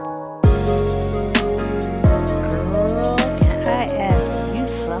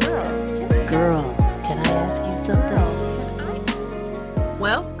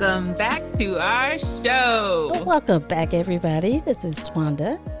Welcome back to our show. Welcome back, everybody. This is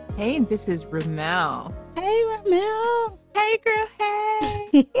Twanda. Hey, this is Ramel. Hey, Ramel. Hey, girl.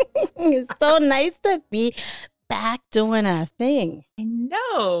 Hey. It's so nice to be back doing our thing. I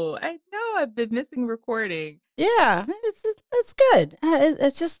know. I've been missing recording. Yeah, it's good.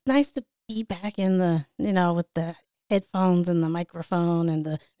 It's just nice to be back in the, with the headphones and the microphone and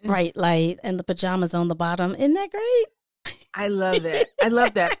the bright light and the pajamas on the bottom. Isn't that great? I love it. I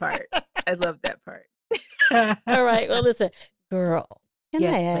love that part. All right. Well, listen, girl, can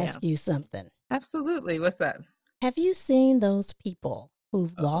Yes, I ask ma'am. you something? Absolutely. What's up? Have you seen those people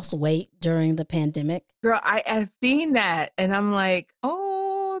who've lost weight during the pandemic? Girl, I've seen that and I'm like,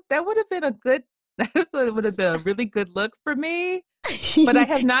 oh, that would have been a really good look for me. But I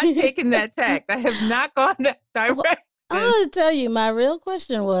have not taken that tack. I have not gone that direction. I'm going to tell you, my real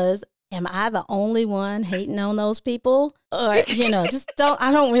question was, am I the only one hating on those people? Or, I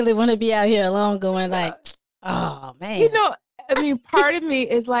don't really want to be out here alone going like, oh, man. Part of me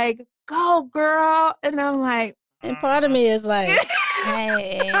is like, go, girl. And I'm like, and part of me is like,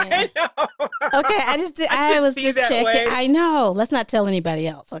 hey. I know. Okay, I was just checking. Way. I know. Let's not tell anybody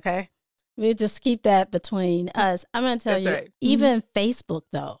else, okay? We just keep that between us. I'm going to tell you, right. Even Facebook,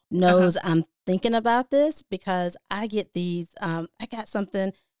 though, knows I'm thinking about this because I get these, I got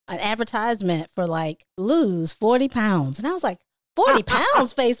an advertisement for like lose 40 pounds. And I was like, 40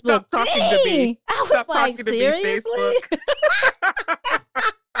 pounds, Facebook? Stop talking to me. I was Stop like, talking to seriously? me, Facebook.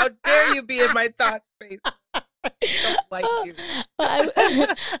 How dare you be in my thoughts, Facebook? Don't like you.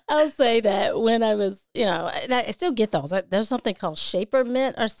 I'll say that when I was, and I still get those. There's something called Shaper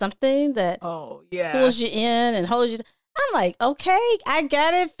Mint or something that pulls you in and holds you. I'm like, okay, I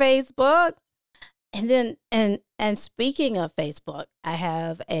got it, Facebook. And then, and speaking of Facebook, I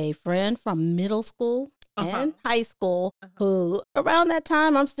have a friend from middle school and high school who around that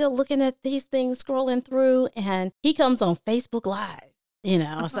time, I'm still looking at these things, scrolling through, and he comes on Facebook Live.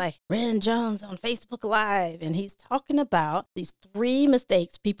 It's like Ren Jones on Facebook Live, and he's talking about these 3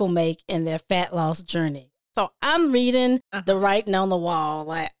 mistakes people make in their fat loss journey. So I'm reading the writing on the wall,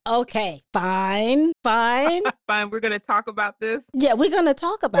 like, okay, fine. Fine, we're going to talk about this. Yeah, we're going to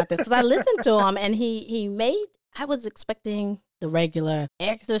talk about this because I listened to him, and I was expecting the regular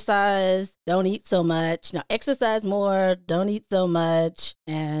exercise, don't eat so much. No, exercise more, don't eat so much.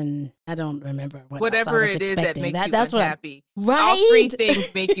 And I don't remember whatever it is that makes you unhappy. Right. All 3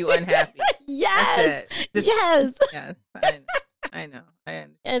 things make you unhappy. Yes. Yes. I know.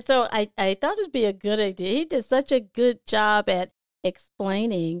 And so I thought it'd be a good idea. He did such a good job at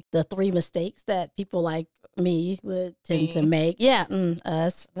explaining the 3 mistakes that people like me would tend to make. Yeah,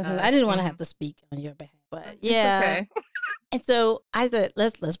 us. I didn't want to have to speak on your behalf, but yeah. Okay. And so I thought,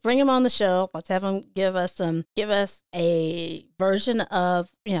 let's bring him on the show. Let's have him give us a version of,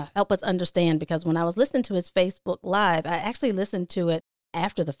 help us understand. Because when I was listening to his Facebook Live, I actually listened to it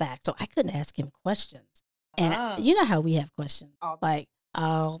after the fact, so I couldn't ask him questions. And you know how we have questions,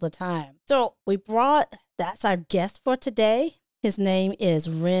 all the time. So that's our guest for today. His name is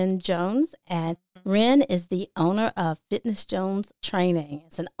Ren Jones, and Ren is the owner of Fitness Jones Training.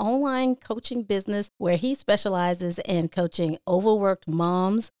 It's an online coaching business where he specializes in coaching overworked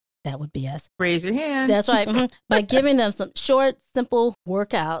moms. That would be us. Raise your hand. That's right. By giving them some short, simple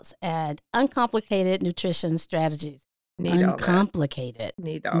workouts and uncomplicated nutrition strategies. Uncomplicated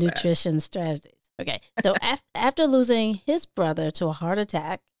nutrition strategies. Okay. So after losing his brother to a heart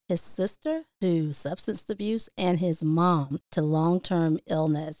attack, his sister to substance abuse, and his mom to long-term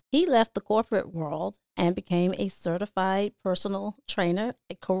illness, he left the corporate world and became a certified personal trainer,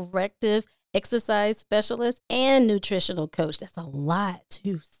 a corrective exercise specialist, and nutritional coach. That's a lot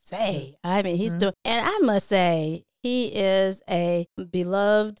to say. I mean, he's doing, and I must say, he is a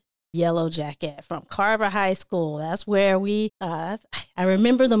beloved Yellow Jacket from Carver High School. That's where I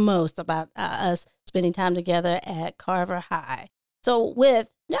remember the most about us spending time together at Carver High. So with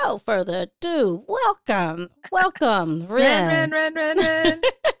no further ado, welcome, Ren. Ren.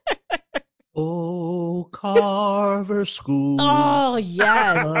 Oh, Carver School. Oh,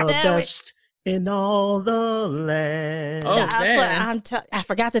 yes. The best in all the land. Oh, that's what I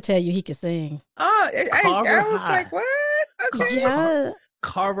forgot to tell you he could sing. Oh, I was like, what? Okay. Yeah.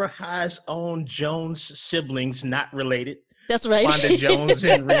 Carver High's own Jones siblings, not related. That's right. Wanda Jones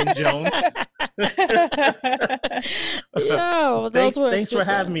and Ren Jones. Thanks for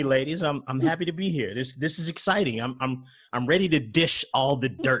having me, ladies. I'm happy to be here. This is exciting. I'm ready to dish all the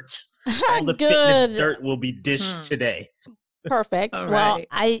dirt. All the fitness dirt will be dished today. Perfect. All well,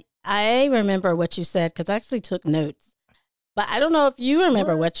 right. I remember what you said because I actually took notes. But I don't know if you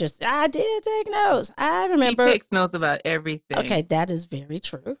remember what you're saying. I did take notes. I remember. He takes notes about everything. Okay, that is very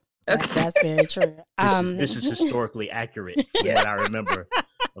true. That's very true. This is historically accurate from what I remember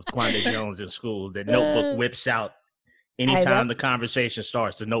of Twanda Jones in school. The notebook whips out. Anytime the conversation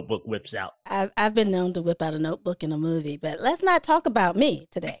starts, the notebook whips out. I've been known to whip out a notebook in a movie, but let's not talk about me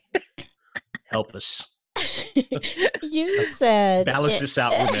today. Help us. You said... Balance this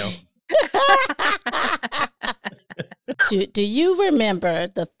out, Ramel. Do you remember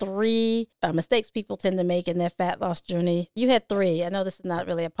the 3 mistakes people tend to make in their fat loss journey? You had 3. I know this is not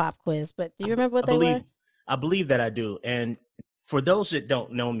really a pop quiz, but do you remember what they were? I believe that I do. And for those that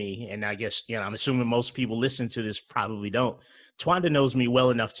don't know me, and I guess, I'm assuming most people listening to this probably don't, Twanda knows me well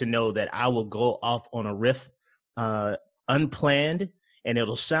enough to know that I will go off on a riff unplanned, and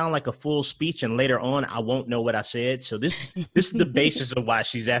it'll sound like a full speech, and later on I won't know what I said. So this is the basis of why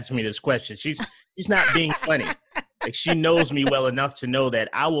she's asking me this question. She's not being funny. Like, she knows me well enough to know that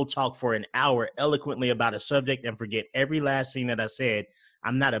I will talk for an hour eloquently about a subject and forget every last thing that I said.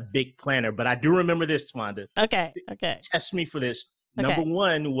 I'm not a big planner, but I do remember this, Twanda. Okay. Test me for this. Okay. Number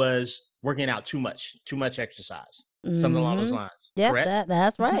 1 was working out too much exercise. Something along those lines. Yeah,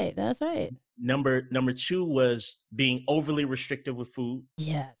 that's right. That's right. Number 2 was being overly restrictive with food.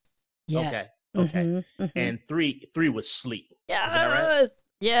 Yes. Okay. And 3 was sleep. Yes. Is that right?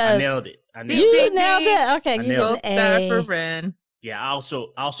 Yes. I nailed it. You nailed it. Okay. You both started for Ren. Yeah, I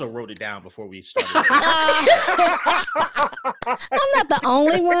also wrote it down before we started. I'm not the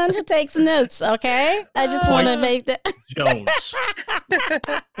only one who takes notes, okay? I just want to make that. Jones.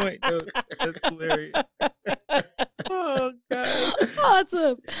 Point notes. That's hilarious. Oh, God.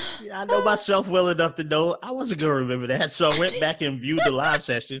 Awesome. Yeah, I know myself well enough to know I wasn't going to remember that. So I went back and viewed the live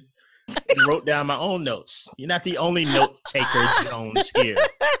session and wrote down my own notes. You're not the only note taker, Jones, here.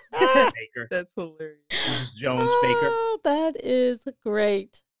 Baker. That's hilarious. This is Jones Baker. That is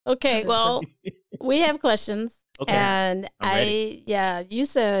great. Okay, well, we have questions. Okay. And you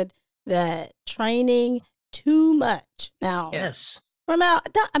said that training too much. Now, yes.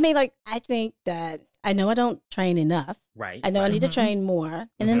 I think that I know I don't train enough. Right. I know I need to train more.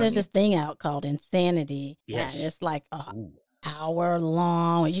 And then there's this thing out called Insanity. Yes. And it's like hour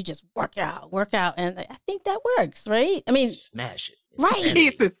long, and you just work out. And I think that works, right? I mean, smash it. Right. He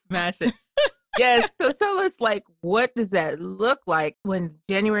needs to smash it. Yes. So tell us, what does that look like when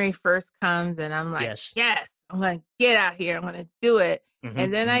January 1st comes and I'm like, yes, I'm going to get out here. I'm going to do it. Mm-hmm,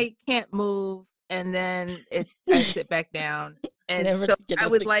 and then I can't move. And then I sit back down. And so I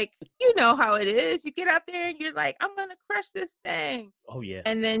would you know how it is. You get out there and you're like, I'm going to crush this thing. Oh, yeah.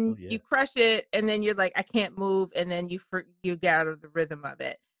 And then you crush it. And then you're like, I can't move. And then you get out of the rhythm of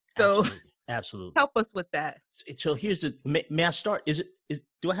it. So Absolutely. Help us with that. So here's may I start?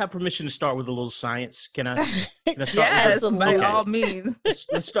 Do I have permission to start with a little science? Can I start? Yes, by all means.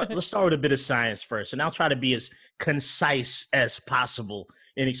 Let's start with a bit of science first, and I'll try to be as concise as possible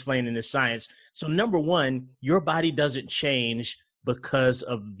in explaining the science. So number 1, your body doesn't change because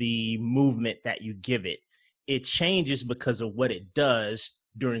of the movement that you give it. It changes because of what it does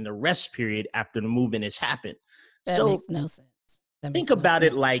during the rest period after the movement has happened. That makes no sense. Think about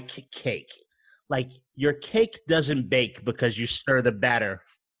it like cake. Like, your cake doesn't bake because you stir the batter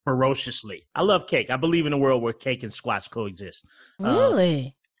ferociously. I love cake. I believe in a world where cake and squash coexist.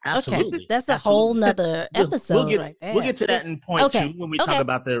 Absolutely. Okay. That's a whole nother episode right there. We'll get to that in point 2 when we talk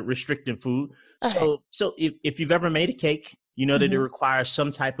about the restricting food. Okay. So if you've ever made a cake, you know that it requires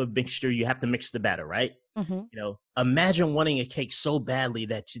some type of mixture. You have to mix the batter, right? Mm-hmm. Imagine wanting a cake so badly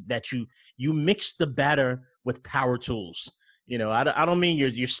that you mix the batter with power tools. I don't mean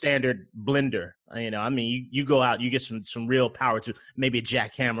your standard blender. I mean, you go out, you get some real power to maybe a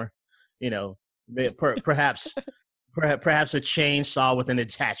jackhammer, perhaps a chainsaw with an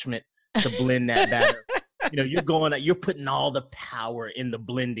attachment to blend that batter. You're putting all the power in the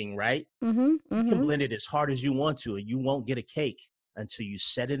blending, right? You can blend it as hard as you want to, and you won't get a cake until you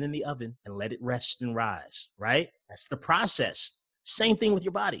set it in the oven and let it rest and rise, right? That's the process. Same thing with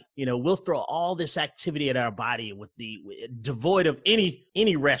your body. We'll throw all this activity at our body devoid of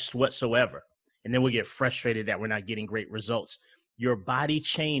any rest whatsoever. And then we'll get frustrated that we're not getting great results. Your body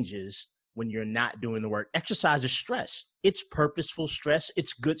changes when you're not doing the work. Exercise is stress. It's purposeful stress.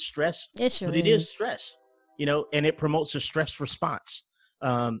 It's good stress, but it is stress, and it promotes a stress response.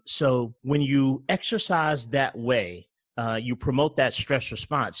 So when you exercise that way, you promote that stress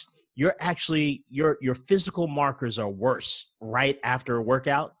response. You're actually, your physical markers are worse right after a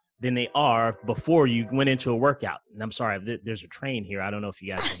workout than they are before you went into a workout. And I'm sorry, there's a train here. I don't know if you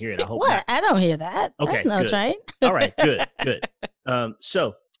guys can hear it. I hope what? Not. I don't hear that. Okay, That's no good. train. All right, good.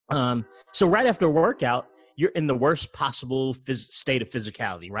 So right after a workout, you're in the worst possible state of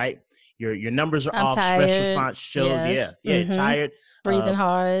physicality, right? Your numbers are off, tired. stress response shows, tired.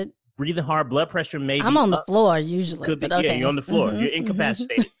 Breathing hard, blood pressure maybe. I'm on the floor usually. Could be, but okay. Yeah, you're on the floor. You're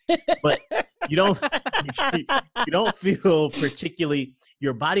incapacitated. But you don't feel particularly,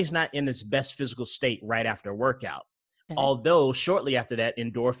 your body's not in its best physical state right after a workout. Okay. Although shortly after that,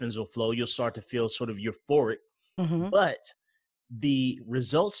 endorphins will flow. You'll start to feel sort of euphoric. But the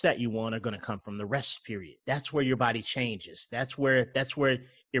results that you want are going to come from the rest period. That's where your body changes. That's where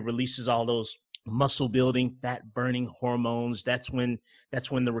it releases all those muscle building, fat burning hormones. That's when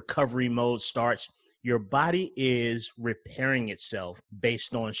the recovery mode starts. Your body is repairing itself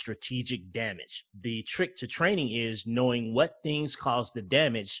based on strategic damage. The trick to training is knowing what things cause the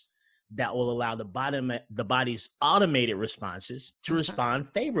damage that will allow the body's automated responses to respond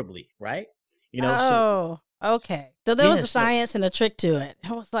favorably, right? Okay. So there was a science and a trick to it.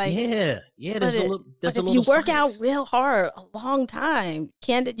 I was like, there's a little if you work out real hard a long time,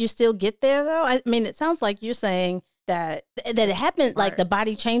 can't you still get there though? I mean, it sounds like you're saying that it happened, like the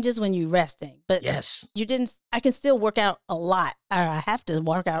body changes when you're resting, but you didn't. I can still work out a lot, or I have to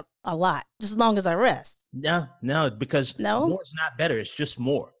work out a lot just as long as I rest. No, because more is not better. It's just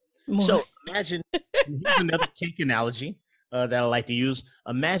more. So imagine, here's another cake analogy that I like to use.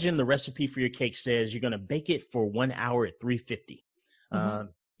 Imagine the recipe for your cake says you're going to bake it for 1 hour at 350.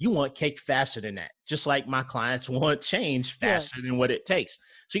 You want cake faster than that, just like my clients want change faster than what it takes.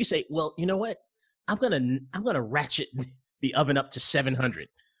 So you say, well, you know what? I'm gonna ratchet the oven up to 700.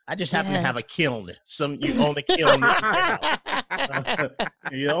 I just happen to have a kiln. You own a kiln.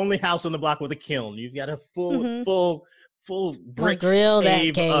 You're the only house on the block with a kiln. You've got a full brick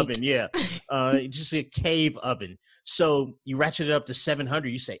cave oven. Yeah, just a cave oven. So you ratchet it up to 700.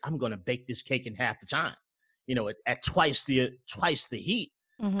 You say, I'm gonna bake this cake in half the time. At twice the heat,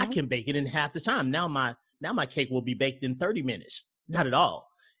 I can bake it in half the time. Now my cake will be baked in 30 minutes. Not at all.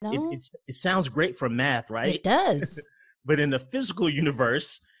 No. It sounds great for math, right? It does. But in the physical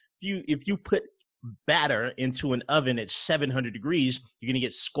universe, if you put batter into an oven at 700 degrees, you're going to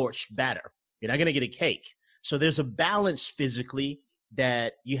get scorched batter. You're not going to get a cake. So there's a balance physically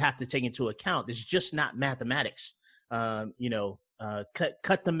that you have to take into account. It's just not mathematics. Cut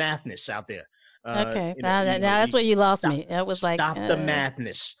the mathness out there. Okay, now that's where you lost me. That was like stop the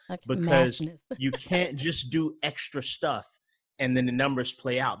mathness, because you can't just do extra stuff and then the numbers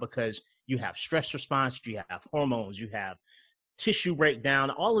play out, because you have stress response, you have hormones, you have tissue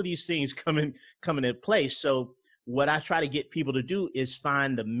breakdown, all of these things come into place. So what I try to get people to do is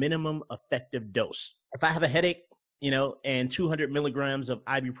find the minimum effective dose. If I have a headache, and 200 milligrams of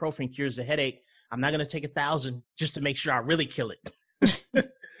ibuprofen cures the headache, I'm not going to take 1,000 just to make sure I really kill it.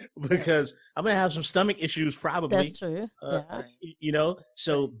 Because I'm going to have some stomach issues probably. That's true.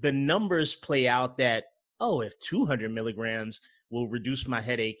 So the numbers play out that, if 200 milligrams will reduce my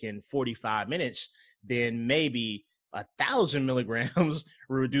headache in 45 minutes, then maybe 1,000 milligrams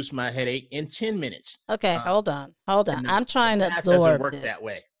will reduce my headache in 10 minutes. Okay, hold on. I'm trying to absorb this. That doesn't work that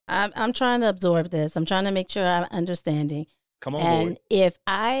way. I'm trying to absorb this. I'm trying to make sure I'm understanding. Come on, and board. If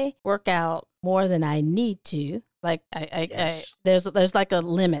I work out more than I need to, like there's like a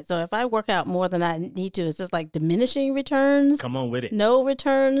limit. So if I work out more than I need to, it's just like diminishing returns. Come on with it. No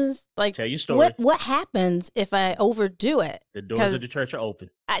returns. Like, tell your story. What happens if I overdo it? The doors of the church are open.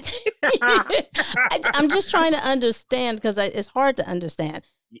 I'm just trying to understand, because it's hard to understand.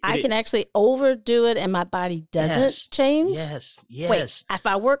 I can actually overdo it and my body doesn't change. Yes. Wait, if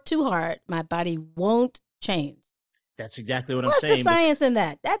I work too hard, my body won't change. That's exactly what I'm saying. What's the science in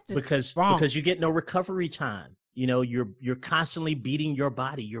that? That's wrong. Because you get no recovery time. You're constantly beating your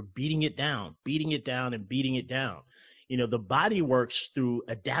body. You're beating it down, and beating it down. The body works through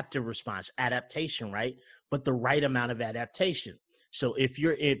adaptive response, adaptation, right? But the right amount of adaptation. So if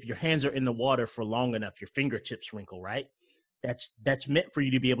your hands are in the water for long enough, your fingertips wrinkle, right? That's meant for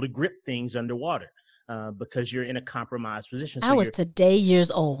you to be able to grip things underwater, because you're in a compromised position. So I was today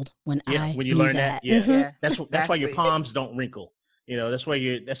years old when you learned that. Yeah, mm-hmm. That's why your palms don't wrinkle. That's why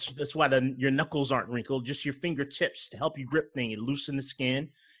your knuckles aren't wrinkled. Just your fingertips to help you grip things, loosen the skin.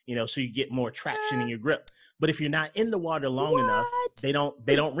 So you get more traction in your grip. But if you're not in the water long enough, they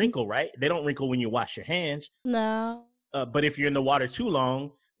don't wrinkle, right? They don't wrinkle when you wash your hands. No. But if you're in the water too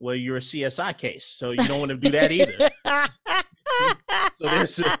long, well, you're a CSI case, so you don't want to do that either.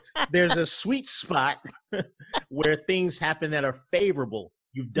 So there's a sweet spot where things happen that are favorable.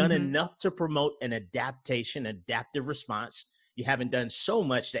 You've done enough to promote an adaptive response. You haven't done so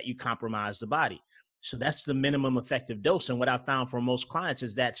much that you compromise the body. So that's the minimum effective dose. And what I found for most clients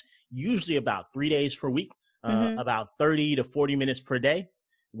is that's usually about 3 days per week, about 30 to 40 minutes per day,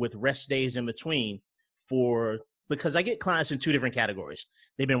 with rest days in between, because I get clients in two different categories.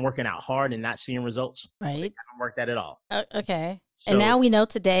 They've been working out hard and not seeing results. Right. They haven't worked that at all. Okay. So, and now we know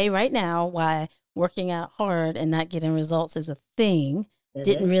today, right now, why working out hard and not getting results is a thing. Mm-hmm.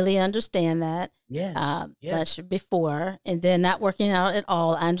 Didn't really understand that. Yes. Much before. And then not working out at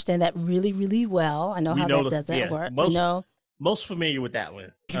all. I understand that really, really well. I know how that doesn't work. Most familiar with that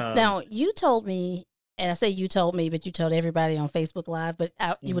one. Now, you told me, and I say you told me, but you told everybody on Facebook Live, but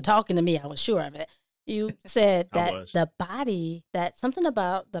you were talking to me. I was sure of it. You said that the body, that something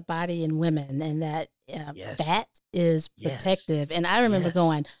about the body in women and that fat is protective. And I remember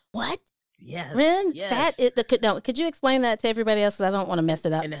going, what? Yes. Ren, that is could you explain that to everybody else? Because I don't want to mess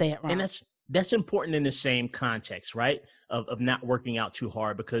it up and say it wrong. And that's important in the same context, right? Of not working out too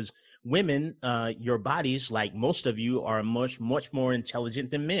hard, because women, your bodies, like most of you, are much more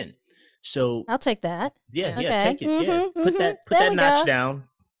intelligent than men. So I'll take that. Yeah, take it. Mm-hmm, put that notch down.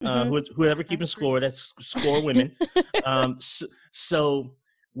 Whoever keeping score, that's score women. So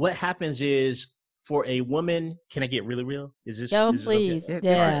what happens is, for a woman, can I get really real? Is this please? Okay?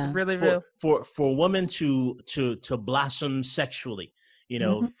 Yeah, right. Really real. For a woman to blossom sexually,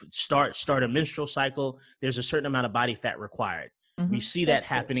 start a menstrual cycle, there's a certain amount of body fat required. We see that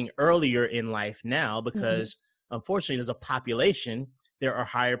happening earlier in life now because, unfortunately, as a population, there are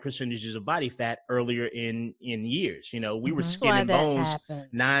higher percentages of body fat earlier in years. We were skin and bones,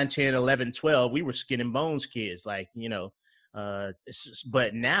 9, 10, 11, 12. We were skin and bones kids,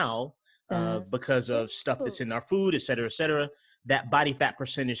 but now, because of stuff that's in our food, et cetera, that body fat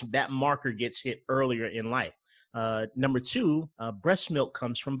percentage, that marker gets hit earlier in life. Number 2, breast milk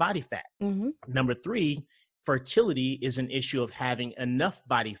comes from body fat. Number 3, fertility is an issue of having enough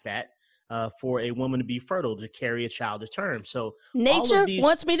body fat for a woman to be fertile, to carry a child to term. So nature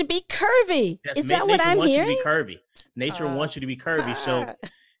wants me to be curvy. Is that what I'm hearing? Nature wants you to be curvy. Nature wants you to be curvy. So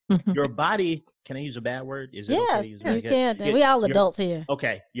your body, can I use a bad word? Is it okay to use a bad word? You can. We all adults here.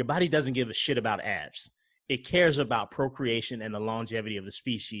 Okay. Your body doesn't give a shit about abs. It cares about procreation and the longevity of the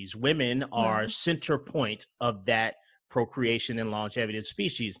species. Women are center point of that procreation and longevity of the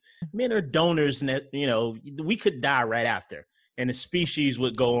species. Men are donors, and we could die right after, and the species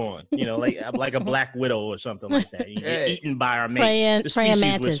would go on, like a black widow or something like that. You get eaten by our mate. The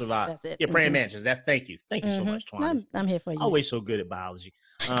species would survive. That's it. Yeah, praying mantis. Thank you so much, Twan. I'm here for you. Always so good at biology.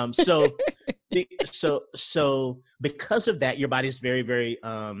 So because of that, your body is very, very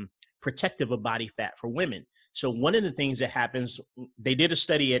protective of body fat for women. So one of the things that happens, they did a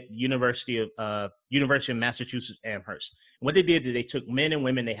study at University of Massachusetts Amherst. And what they did is they took men and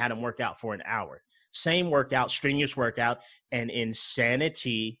women, they had them work out for an hour. Same workout, strenuous workout, and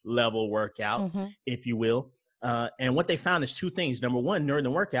insanity level workout, if you will. And what they found is 2 things. Number 1, during the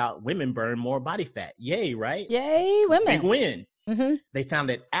workout, women burn more body fat. Yay, right? Yay, women. Big win. They found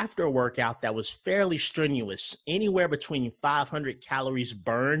that after a workout that was fairly strenuous, anywhere between 500 calories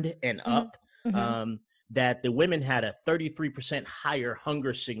burned and up, that the women had a 33% higher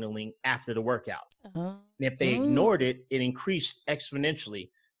hunger signaling after the workout. And if they ignored it, it increased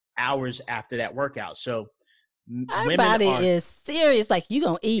exponentially hours after that workout. So our body is serious. Like, you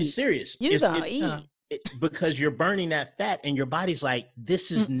gonna eat. It's serious. You gonna eat. Because you're burning that fat, and your body's like, this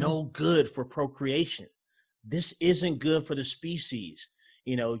is no good for procreation. This isn't good for the species.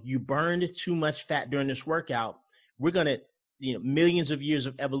 You burned too much fat during this workout. We're going to, millions of years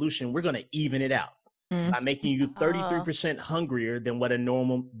of evolution, we're going to even it out by making you 33% hungrier than what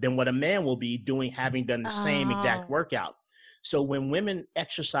a man will be doing, having done the same exact workout. So when women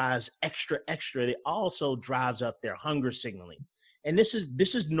exercise extra, it also drives up their hunger signaling. And this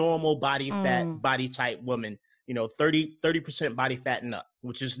is normal body fat, body type woman, 30% body fat and up,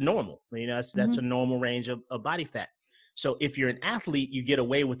 which is normal. That's a normal range of body fat. So if you're an athlete, you get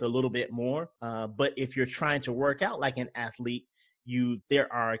away with a little bit more. But if you're trying to work out like an athlete,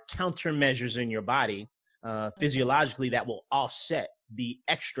 there are countermeasures in your body physiologically that will offset the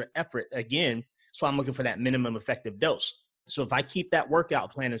extra effort again. So I'm looking for that minimum effective dose. So if I keep that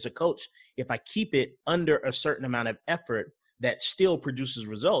workout plan as a coach, if I keep it under a certain amount of effort that still produces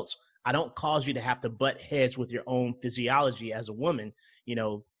results, I don't cause you to have to butt heads with your own physiology as a woman.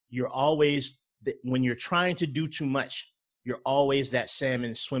 You're always, when you're trying to do too much, you're always that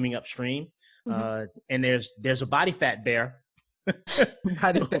salmon swimming upstream. And there's a body fat bear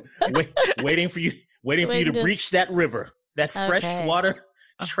waiting for you to breach that river, that fresh water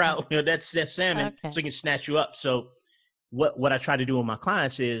trout, that's that salmon, so he can snatch you up. So what I try to do with my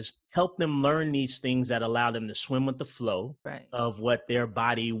clients is help them learn these things that allow them to swim with the flow of what their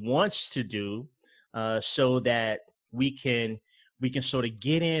body wants to do, so that we can sort of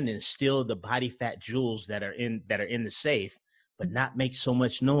get in and steal the body fat jewels that are in the safe, but not make so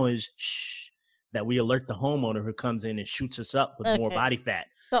much noise that we alert the homeowner who comes in and shoots us up with more body fat.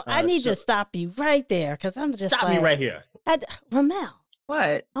 So I need to stop you right there, because I'm just stop me right here. Ramel.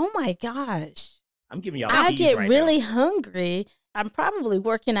 What? Oh my gosh. I'm giving y'all I get right really now. hungry. I'm probably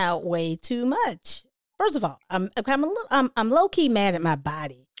working out way too much. First of all, I'm low key mad at my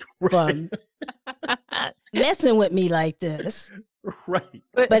body for messing with me like this. Right.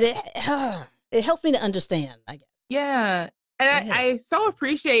 But it helps me to understand, I guess. Yeah. And I so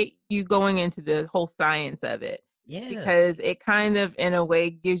appreciate you going into the whole science of it. Yeah. Because it kind of, in a way,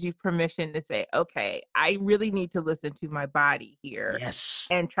 gives you permission to say, okay, I really need to listen to my body here. Yes.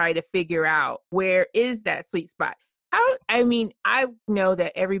 And try to figure out where is that sweet spot. I know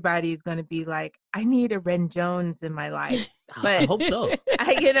that everybody is going to be like, I need a Ren Jones in my life. But I hope so.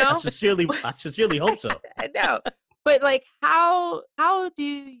 I sincerely hope so. I know. But like, how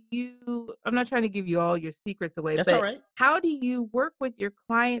do you, I'm not trying to give you all your secrets away, That's but all right. How do you work with your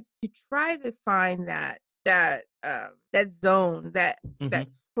clients to try to find that zone, that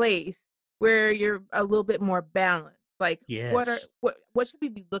place where you're a little bit more balanced? Like, yes. what should we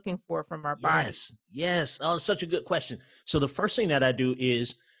be looking for from our body? Yes. Oh, such a good question. So the first thing that I do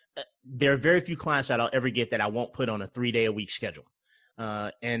is there are very few clients that I'll ever get that I won't put on a 3-day-a-week schedule.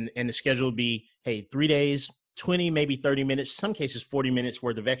 And the schedule will be, hey, 3 days, 20, maybe 30 minutes, some cases 40 minutes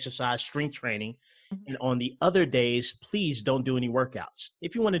worth of exercise, strength training. Mm-hmm. And on the other days, please don't do any workouts.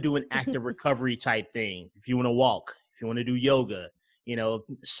 If you want to do an active recovery type thing, if you want to walk, if you want to do yoga,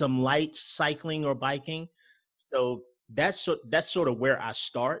 some light cycling or biking. So that's sort of where I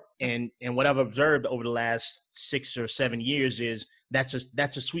start. And what I've observed over the last 6 or 7 years is that's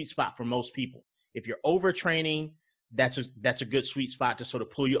a sweet spot for most people. If you're overtraining, that's a good sweet spot to sort of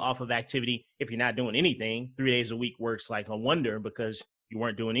pull you off of activity. If you're not doing anything, 3 days a week works like a wonder because you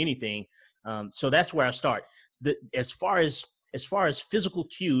weren't doing anything. So that's where I start. As far as physical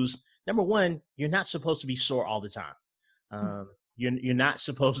cues, number one, you're not supposed to be sore all the time. You're not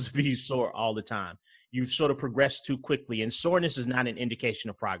supposed to be sore all the time. You've sort of progressed too quickly, and soreness is not an indication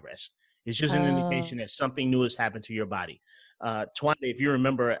of progress. It's just an indication that something new has happened to your body. Tawanda, if you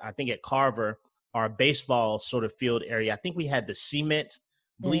remember, I think at Carver, our baseball sort of field area, I think we had the cement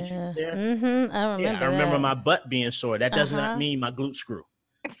bleachers there. Mm-hmm. I remember my butt being sore. That does not mean my glutes grew.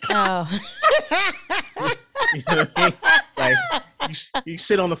 Oh. You know what I mean? Like you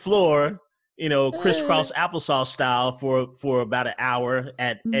sit on the floor, crisscross applesauce style for about an hour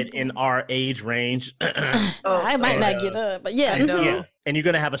in our age range. I might not get up, but yeah. Yeah. And you're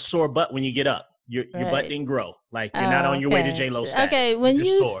going to have a sore butt when you get up. Your butt didn't grow. Like you're not on your way to J-Lo stat. Okay, when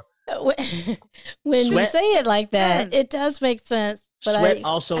you're sore. When you say it like that, it does make sense. But sweat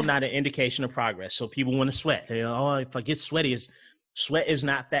also not an indication of progress. So people want to sweat. If I get sweaty, sweat is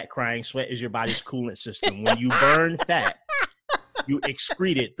not fat crying. Sweat is your body's coolant system. When you burn fat, you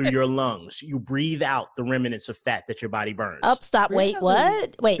excrete it through your lungs. You breathe out the remnants of fat that your body burns. Wait,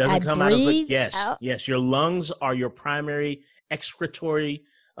 what? Wait, doesn't come out as yes. Out? Yes, your lungs are your primary excretory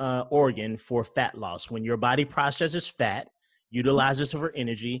organ for fat loss. When your body processes fat, utilizes it for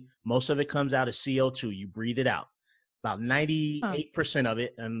energy, most of it comes out as CO2. You breathe it out. About 98% of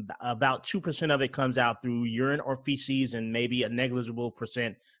it, and about 2% of it comes out through urine or feces, and maybe a negligible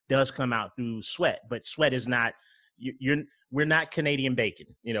percent does come out through sweat. But sweat is not. We're not Canadian bacon.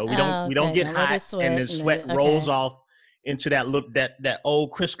 We don't get hot and the sweat rolls off into that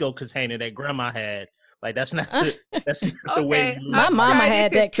old Crisco container that Grandma had. Like that's not the way. My mama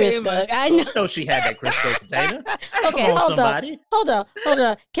had that Crisco. I know she had that Crisco container. Okay, hold on.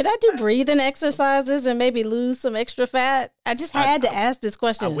 Can I do breathing exercises and maybe lose some extra fat? I just had to ask this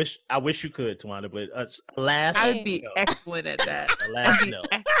question. I wish you could, Tawanda, but alas, I would be excellent at that. Alas, no.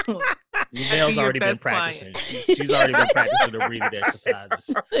 Mel's already been practicing. She's already been practicing her breathing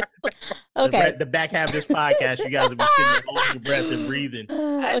exercises. Okay. The back half of this podcast, you guys will be sitting there holding your breath and breathing.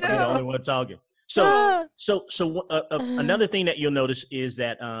 You're the only one talking. So another thing that you'll notice is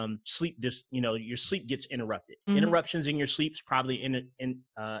that your sleep gets interrupted. Mm-hmm. Interruptions in your sleep is probably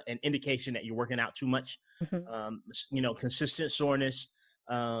an indication that you're working out too much. Mm-hmm. Consistent soreness,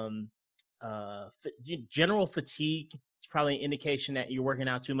 general fatigue is probably an indication that you're working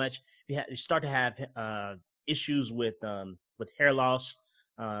out too much. You start to have issues with hair loss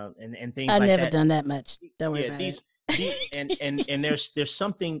and things. I've never done that much. Don't worry about it. And there's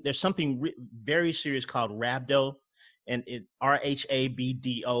something very serious called rhabdo, and it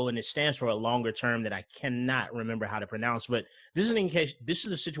RHABDO, and it stands for a longer term that I cannot remember how to pronounce. But this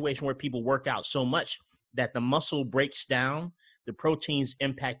is a situation where people work out so much that the muscle breaks down, the proteins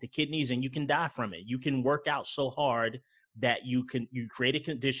impact the kidneys, and you can die from it. You can work out so hard that you create a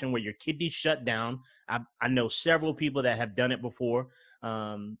condition where your kidneys shut down. I know several people that have done it before.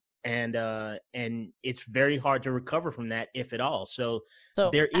 and it's very hard to recover from that, if at all. So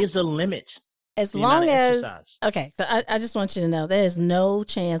there is a limit. As long as, okay, so I just want you to know there is no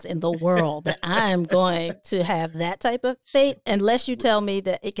chance in the world that I'm going to have that type of fate unless you tell me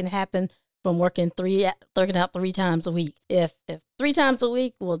that it can happen from working out 3 times a week. If 3 times a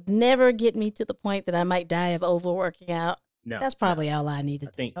week will never get me to the point that I might die of overworking out, that's probably all I need to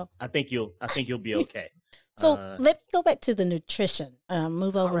do. I think you'll be okay. So let me go back to the nutrition.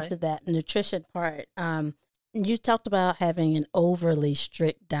 Move over to that nutrition part. You talked about having an overly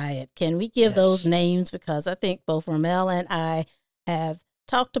strict diet. Can we give those names? Because I think both Ramel and I have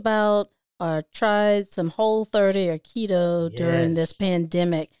talked about or tried some Whole30 or keto during this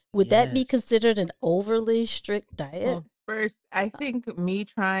pandemic. Would that be considered an overly strict diet? Well, first, I think me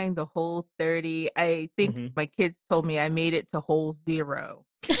trying the Whole30, I think my kids told me I made it to Whole0.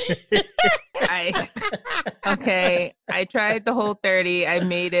 I tried the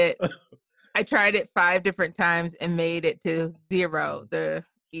Whole30. I tried it 5 different times and made it to 0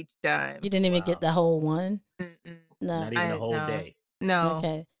 each time. You didn't even get the whole one? Mm-mm. No. Not even a whole day. No.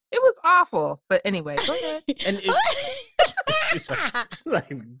 Okay. It was awful. But anyway, go ahead. And it's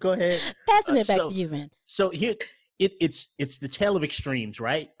like, go ahead. Passing it back to you, man. So here, it's the tale of extremes,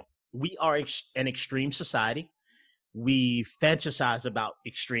 right? We are an extreme society. We fantasize about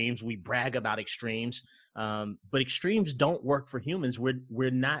extremes. We brag about extremes. But extremes don't work for humans. We're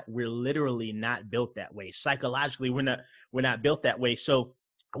literally not built that way. Psychologically, we're not built that way. So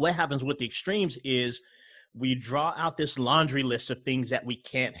what happens with the extremes is we draw out this laundry list of things that we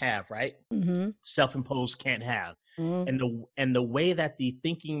can't have, right? Mm-hmm. Self-imposed can't have. Mm-hmm. And the way that the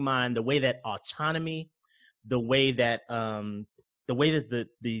thinking mind, the way that autonomy, the way that the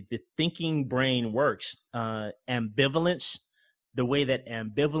thinking brain works, ambivalence, the way that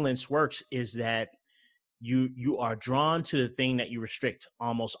ambivalence works is that you are drawn to the thing that you restrict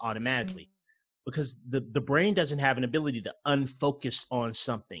almost automatically, because the brain doesn't have an ability to unfocus on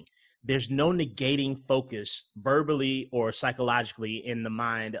something. There's no negating focus verbally or psychologically in the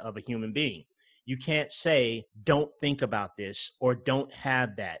mind of a human being. You can't say, don't think about this or don't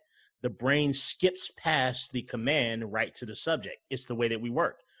have that. The brain skips past the command right to the subject. It's the way that we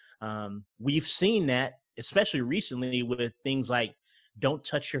work. We've seen that, especially recently, with things like don't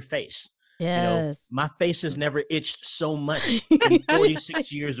touch your face. Yes. You know, my face has never itched so much in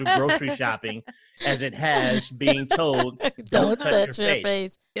 46 years of grocery shopping as it has being told, don't touch your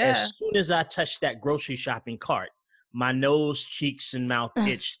face. Yeah. As soon as I touched that grocery shopping cart, my nose, cheeks, and mouth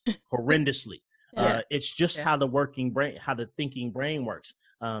itched horrendously. Yeah. It's just how the thinking brain works.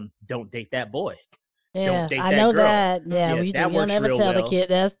 Don't date that boy. Yeah, don't date I that know girl. that. Yeah, we don't ever tell the kid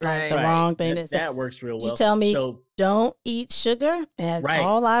that's like the wrong thing to say. That works real well. You tell me, don't eat sugar, and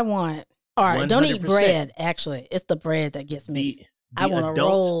all I want. All right, 100%. Don't eat bread. Actually, it's the bread that gets me. I want a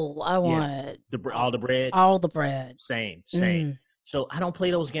roll. I want all the bread. All the bread. Same. So I don't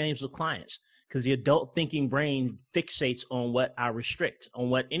play those games with clients because the adult thinking brain fixates on what I restrict, on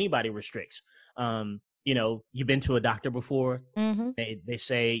what anybody restricts. You know, you've been to a doctor before. Mm-hmm. They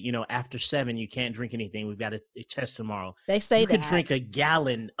say, you know, after 7, you can't drink anything. We've got a test tomorrow. They say you could drink a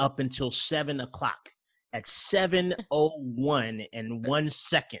gallon up until 7 o'clock. At 7:01 and 1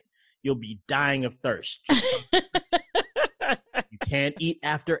 second, you'll be dying of thirst. You can't eat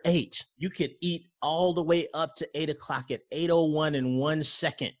after 8. You could eat all the way up to 8 o'clock. At 8:01 and 1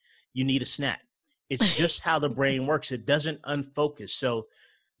 second, you need a snack. It's just how the brain works. It doesn't unfocus. So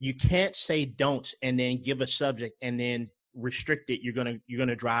you can't say don't and then give a subject and then restrict it. You're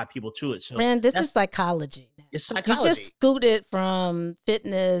gonna drive people to it. So man, this is psychology. It's psychology. You just scooted from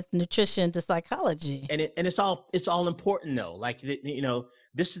fitness, nutrition to psychology. And it's all important though. Like, you know,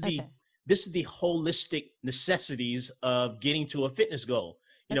 this is the holistic necessities of getting to a fitness goal.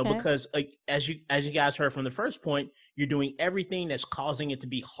 You know, because as you guys heard from the first point, you're doing everything that's causing it to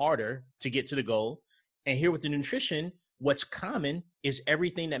be harder to get to the goal. And here with the nutrition, what's common is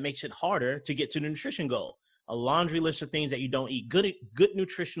everything that makes it harder to get to the nutrition goal. A laundry list of things that you don't eat. Good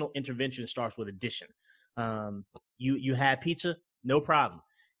nutritional intervention starts with addition. You had pizza, no problem.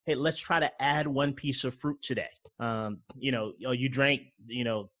 Hey, let's try to add 1 piece of fruit today. You know, you drank,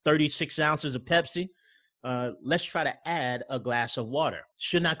 36 ounces of Pepsi. Let's try to add a glass of water.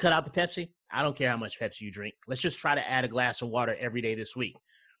 Should not cut out the Pepsi. I don't care how much Pepsi you drink. Let's just try to add a glass of water every day this week.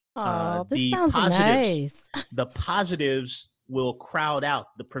 Oh, this sounds nice. The positives will crowd out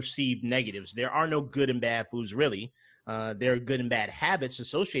the perceived negatives. There are no good and bad foods, really. There are good and bad habits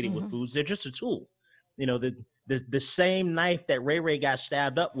associated with foods. They're just a tool. You know, the same knife that Ray Ray got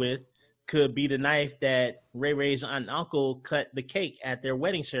stabbed up with could be the knife that Ray Ray's aunt and uncle cut the cake at their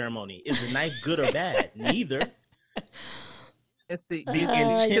wedding ceremony. Is the knife good or bad? Neither. the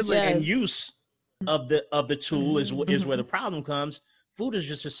intent and use of the tool is where the problem comes. Food is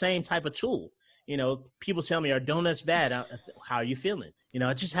just the same type of tool. You know, people tell me, are donuts bad? How are you feeling? You know,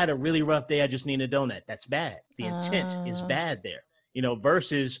 I just had a really rough day. I just need a donut. That's bad. The intent is bad there. You know,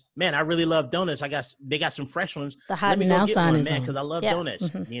 versus, man, I really love donuts. They got some fresh ones. The hot now sign is on, because I love donuts.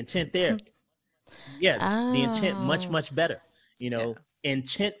 The intent there. The intent much better. You know,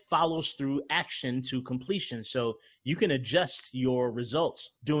 intent follows through action to completion. So you can adjust your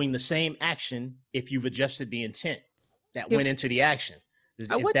results doing the same action if you've adjusted the intent that went into the action.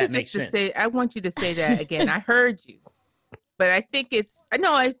 I want you to say that again. I heard you, but I think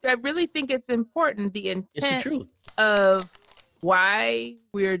I really think it's important. The intent it's the truth of why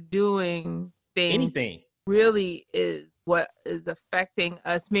we're doing things anything really is what is affecting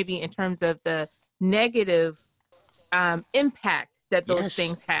us, maybe in terms of the negative impact that those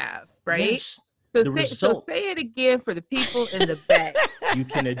things have, right? Yes. So say it again for the people in the back. You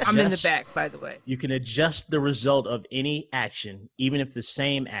can adjust. I'm in the back, by the way. You can adjust the result of any action, even if the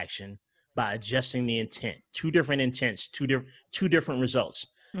same action, by adjusting the intent. Two different intents, two different results.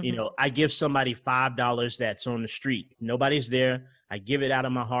 You know, I give somebody $5 that's on the street. Nobody's there. I give it out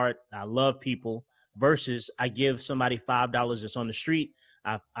of my heart. I love people. Versus I give somebody $5 that's on the street.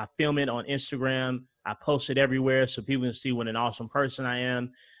 I film it on Instagram. I post it everywhere so people can see what an awesome person I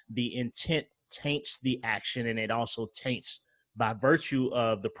am. The intent taints the action, and it also taints, by virtue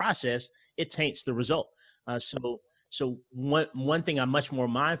of the process, it taints the result. So one thing I'm much more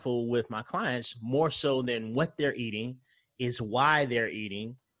mindful with my clients, more so than what they're eating, is why they're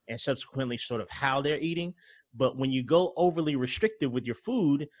eating, and subsequently sort of how they're eating. But when you go overly restrictive with your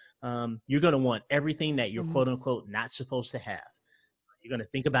food, you're going to want everything that you're quote unquote not supposed to have. You're going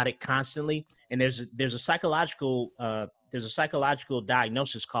to think about it constantly. And there's a psychological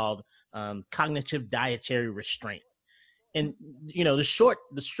diagnosis called cognitive dietary restraint. And, you know, the short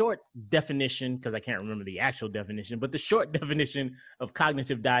definition, because I can't remember the actual definition, but the short definition of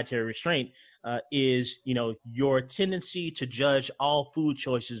cognitive dietary restraint is, you know, your tendency to judge all food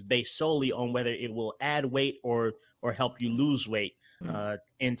choices based solely on whether it will add weight or help you lose weight.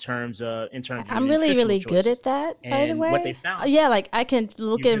 In terms of I'm really good at that, by the way. What they found, like I can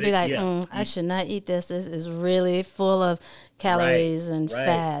look at it and be like, I should not eat this. This is really full of calories and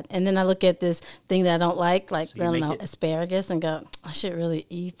fat. And then I look at this thing that I don't like I don't know, asparagus, and go, I should really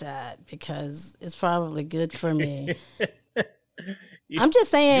eat that because it's probably good for me. I'm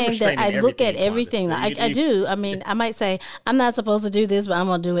just saying that I look at everything. Like I do. I mean, I might say I'm not supposed to do this, but I'm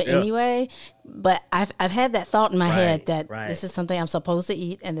going to do it anyway. But I've had that thought in my head that this is something I'm supposed to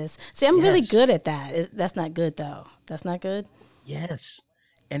eat, and this. See, I'm really good at that. That's not good though. That's not good. Yes,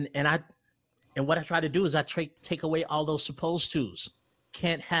 and what I try to do is I take away all those supposed tos,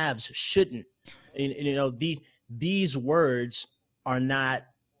 can't haves, shouldn't. And, you know, these words are not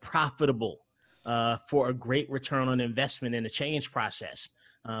profitable for a great return on investment in the change process,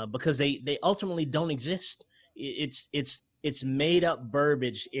 because they ultimately don't exist. It's made up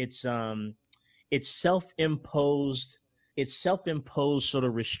verbiage. It's self-imposed sort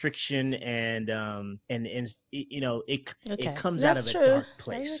of restriction, and you know, it comes out of a dark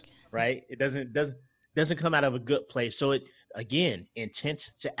place, right? It doesn't come out of a good place. So it, again,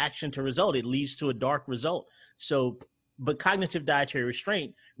 intent to action to result, it leads to a dark result. So, but cognitive dietary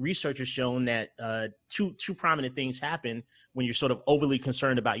restraint, research has shown that two prominent things happen when you're sort of overly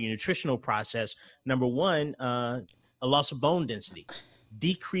concerned about your nutritional process. Number one, a loss of bone density.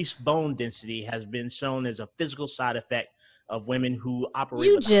 Decreased bone density has been shown as a physical side effect of women who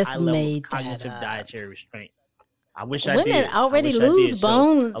operate with a high level of cognitive dietary restraint. I wish I did. Women already lose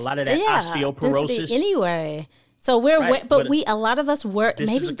bones. So a lot of that osteoporosis anyway. So a lot of us worry.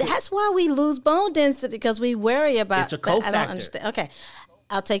 Maybe that's why we lose bone density, because we worry about. It's a cofactor. I don't understand. Okay,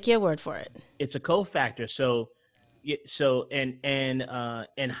 I'll take your word for it. It's a cofactor. So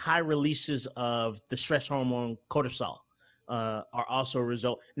high releases of the stress hormone cortisol are also a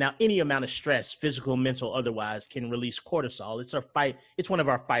result. Now, any amount of stress, physical, mental, otherwise, can release cortisol. It's one of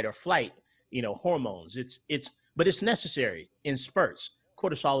our fight or flight, you know, hormones. But it's necessary in spurts.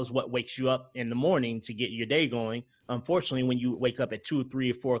 Cortisol is what wakes you up in the morning to get your day going. Unfortunately, when you wake up at 2,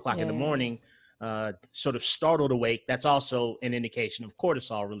 3, or 4 o'clock in the morning, sort of startled awake, that's also an indication of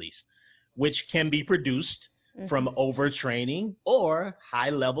cortisol release, which can be produced from overtraining or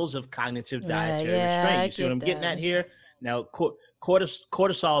high levels of cognitive dietary restraint. You see what I'm getting at here? Now,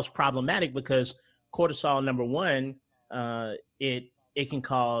 cortisol is problematic because cortisol, number one, it can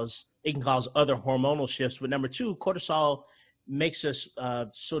cause other hormonal shifts. But number two, cortisol makes us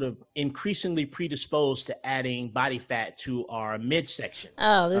sort of increasingly predisposed to adding body fat to our midsection.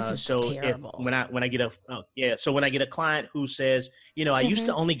 Oh, this is terrible. When I get so when I get a client who says, I used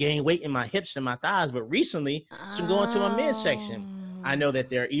to only gain weight in my hips and my thighs, but recently I'm going to my midsection. I know that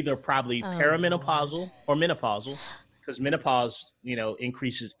they're either probably perimenopausal or menopausal, because menopause, can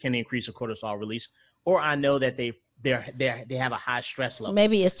increase the cortisol release, or I know that they have a high stress level.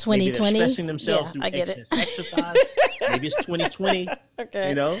 Maybe it's 2020. Maybe they're stressing themselves through excess exercise. Maybe it's 2020.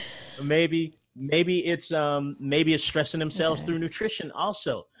 Okay. Maybe it's stressing themselves through nutrition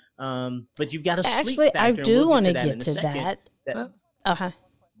also. But you've got to sleep factor. I do want to get to that.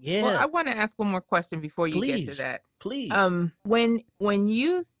 Yeah. Well, I want to ask one more question before you get to that. Please. When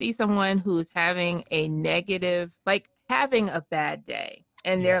you see someone who's having a negative, like having a bad day,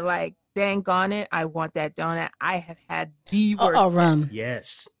 and they're like, dang on it, I want that donut. I have had the worst. Rum.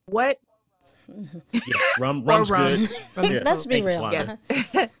 Yes. What? Yeah, rum's good. Let's be real. Yeah.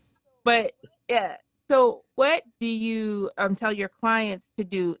 But yeah. So what do you tell your clients to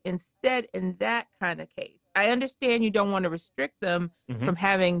do instead in that kind of case? I understand you don't want to restrict them from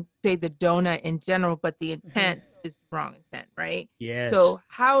having, say, the donut in general, but the intent is wrong intent, right? Yes. So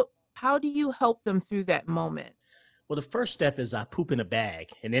how do you help them through that moment? Well, the first step is I poop in a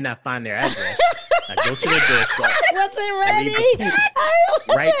bag, and then I find their address. I go to their doorstep. Wasn't ready.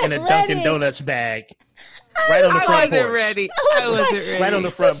 Right in a Dunkin' Donuts bag. Right on the front porch. I wasn't ready. Right on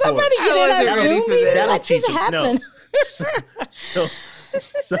the front porch. Somebody get in our Zoom meeting? That'll What teach just happened?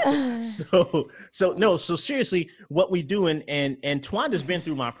 No. So seriously, what we do, and Twanda's been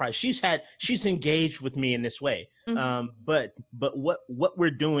through my process. She's engaged with me in this way. But what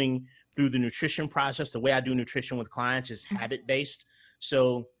we're doing through the nutrition process, the way I do nutrition with clients is habit based.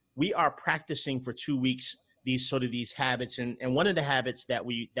 So we are practicing for 2 weeks these habits, and one of the habits that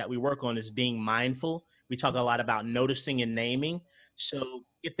we work on is being mindful. We talk a lot about noticing and naming. So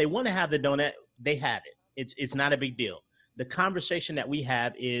if they want to have the donut, they have it. It's not a big deal. The conversation that we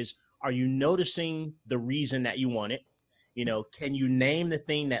have is, are you noticing the reason that you want it? Can you name the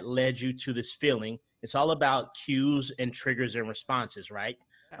thing that led you to this feeling? It's all about cues and triggers and responses, right?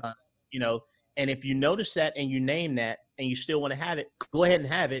 And if you notice that and you name that and you still want to have it, go ahead and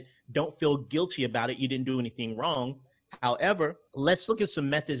have it. Don't feel guilty about it. You didn't do anything wrong. However, let's look at some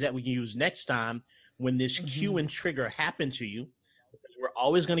methods that we can use next time when this cue and trigger happen to you. We're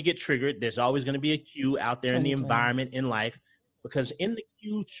always going to get triggered. There's always going to be a cue out there in the environment in life, because in the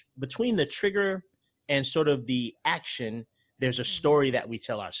cue between the trigger and sort of the action, there's a story that we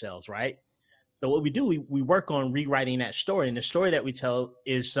tell ourselves, right? So what we do, we work on rewriting that story. And the story that we tell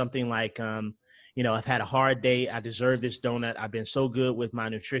is something like, I've had a hard day. I deserve this donut. I've been so good with my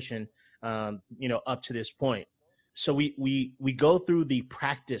nutrition, up to this point. So we go through the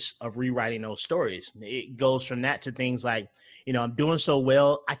practice of rewriting those stories. It goes from that to things like, I'm doing so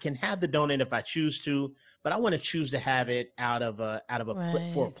well. I can have the donut if I choose to, but I want to choose to have it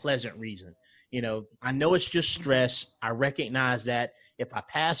for a pleasant reason. I know it's just stress. I recognize that if I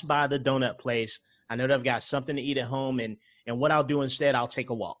pass by the donut place, I know that I've got something to eat at home, and what I'll do instead, I'll take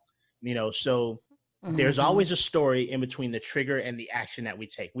a walk. So there's always a story in between the trigger and the action that we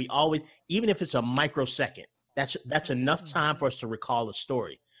take. We always, even if it's a microsecond, that's enough time for us to recall a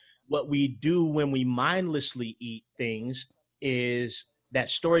story. What we do when we mindlessly eat things is that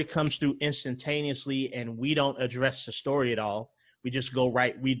story comes through instantaneously, and we don't address the story at all. We just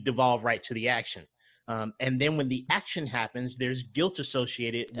we devolve right to the action. And then when the action happens, there's guilt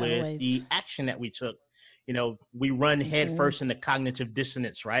associated with the action that we took. We run head first into cognitive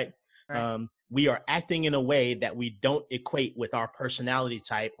dissonance, right? We are acting in a way that we don't equate with our personality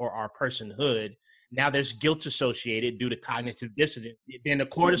type or our personhood. Now there's guilt associated due to cognitive dissonance. Then the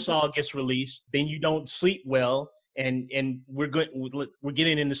cortisol gets released. Then you don't sleep well. And we're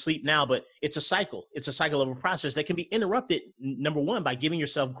getting into sleep now, but it's a cycle. It's a cycle of a process that can be interrupted, number one, by giving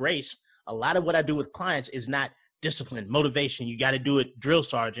yourself grace. A lot of what I do with clients is not discipline, motivation. You got to do it, drill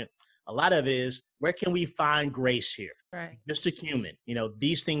sergeant. A lot of it is, where can we find grace here? Right. Just a human.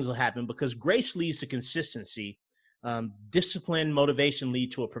 These things will happen because grace leads to consistency. Discipline, motivation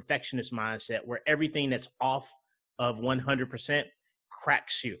lead to a perfectionist mindset where everything that's off of 100%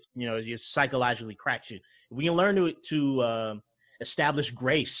 cracks you. It psychologically cracks you. If we can learn to establish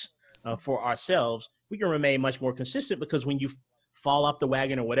grace for ourselves, we can remain much more consistent, because when you fall off the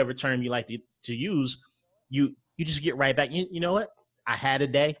wagon, or whatever term you like to use, you just get right back. You know what? I had a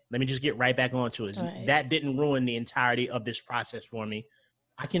day. Let me just get right back onto it. Right. That didn't ruin the entirety of this process for me.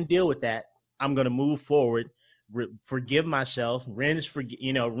 I can deal with that. I'm going to move forward. Forgive myself. Ren's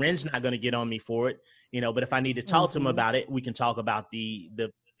not going to get on me for it, but if I need to talk to him about it, we can talk about the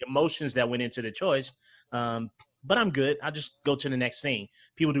emotions that went into the choice. but I'm good. I'll just go to the next thing.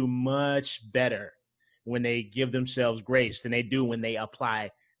 People do much better when they give themselves grace than they do when they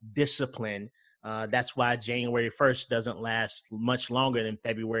apply discipline. That's why January 1st doesn't last much longer than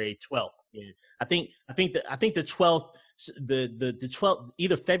February 12th. Yeah. I think the 12th, the 12th,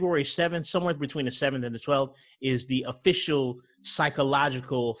 either February 7th, somewhere between the 7th and the 12th, is the official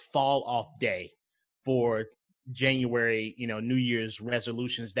psychological fall off day for January, New Year's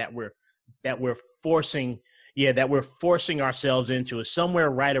resolutions that we're forcing ourselves into, is somewhere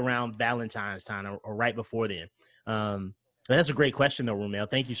right around Valentine's time or right before then. That's a great question, though, Rumel.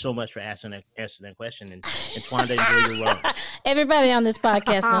 Thank you so much for answering that question. And Twanda, enjoy your rum. Everybody on this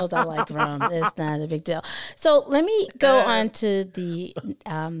podcast knows I like rum. It's not a big deal. So let me go on to the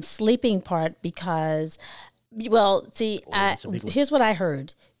sleeping part because, here's what I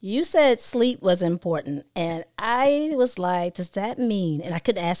heard. You said sleep was important, and I was like, does that mean, and I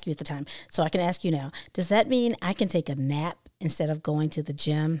couldn't ask you at the time, so I can ask you now, does that mean I can take a nap instead of going to the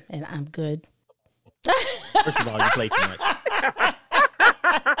gym and I'm good? First of all, you play too much.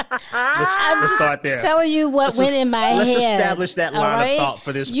 Let's start there. Telling you what went in my head. Let's establish that line of thought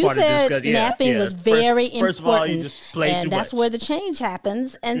for this part of this discussion. You said napping was very important. First of all, you just played too much. And that's where the change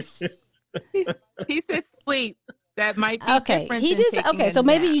happens. And he said sleep. That might be different. So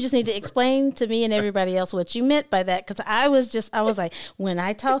maybe you just need to explain to me and everybody else what you meant by that. Because I was like, when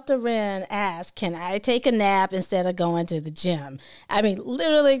I talked to Ren, asked, can I take a nap instead of going to the gym? I mean,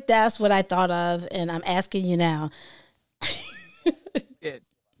 literally, that's what I thought of, and I'm asking you now.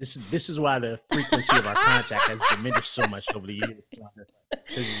 This is why the frequency of our contact has diminished so much over the years.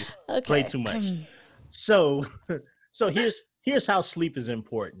 Because you play too much. So here's how sleep is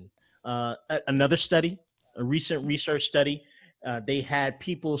important. Another study. A recent research study, they had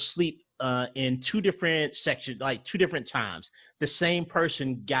people sleep in two different sections, like two different times. The same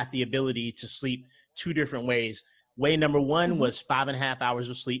person got the ability to sleep two different ways. Way number one was 5.5 hours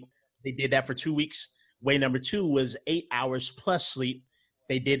of sleep. They did that for 2 weeks. Way number two was 8 hours plus sleep.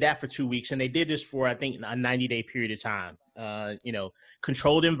 They did that for 2 weeks. And they did this for, I think, a 90-day period of time.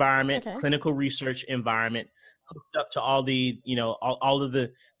 Controlled environment, clinical research environment, hooked up to all the, all of the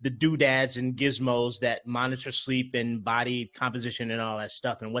doodads and gizmos that monitor sleep and body composition and all that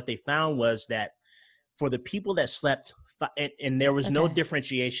stuff. And what they found was that for the people that slept, and there was no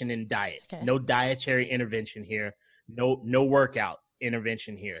differentiation in diet, no dietary intervention here, no workout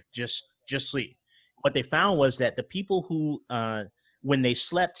intervention here, just sleep. What they found was that the people who, when they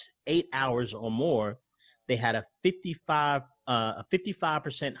slept 8 hours or more, they had a 55%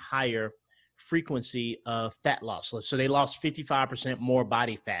 higher frequency of fat loss. So they lost 55% more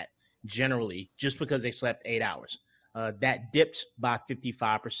body fat generally just because they slept 8 hours. That dipped by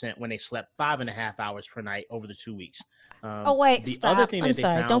 55% when they slept 5.5 hours per night over the 2 weeks. Stop. I'm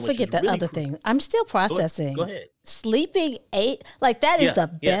sorry. Don't forget that other thing. I'm still processing. Go ahead. Sleeping 8, that is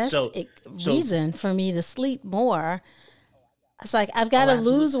the best reason for me to sleep more. It's like I've got to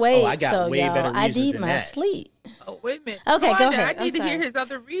lose weight, I need my sleep. Oh, wait a minute. Okay, go ahead. I need to hear his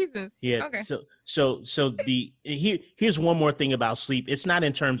other reasons. Yeah. Okay. So here's one more thing about sleep. It's not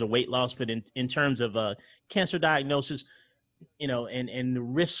in terms of weight loss, but in terms of cancer diagnosis, and the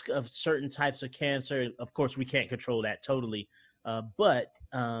risk of certain types of cancer. Of course, we can't control that totally, but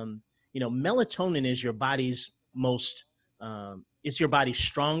melatonin is your body's it's your body's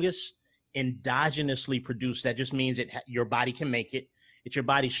strongest endogenously produced. That just means your body can make it. It's your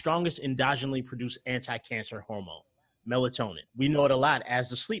body's strongest endogenously produced anti-cancer hormone, melatonin. We know it a lot as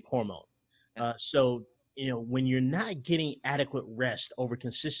the sleep hormone. So when you're not getting adequate rest over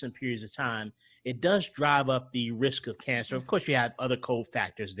consistent periods of time, it does drive up the risk of cancer. Of course, you have other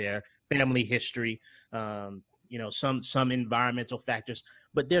co-factors there, family history, some environmental factors,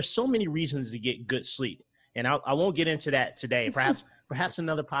 but there's so many reasons to get good sleep. And I won't get into that today. Perhaps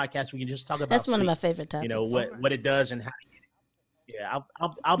another podcast we can just talk about. That's sleep. One of my favorite topics. What it does and how to get it. Yeah,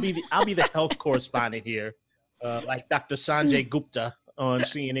 I'll be the health correspondent here, like Dr. Sanjay Gupta on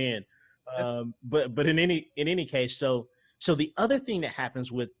CNN. But in any case, so the other thing that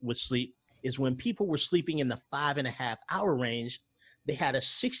happens with sleep is when people were sleeping in the 5.5 hour range, they had a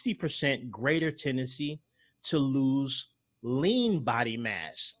 60% greater tendency to lose lean body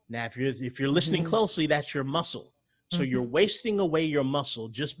mass. Now, if you're listening closely, that's your muscle. So you're wasting away your muscle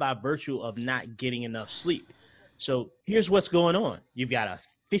just by virtue of not getting enough sleep. So here's what's going on. You've got a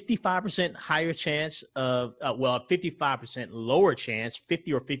 55% higher chance of, a 55% lower chance,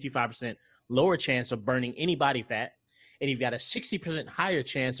 50 or 55% lower chance of burning any body fat. And you've got a 60% higher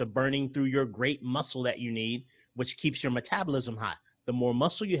chance of burning through your great muscle that you need, which keeps your metabolism high. The more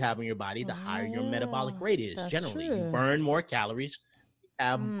muscle you have in your body, the higher your metabolic rate is. Generally, you burn more calories,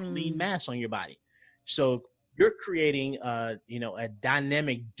 have lean mass on your body. So you're creating, a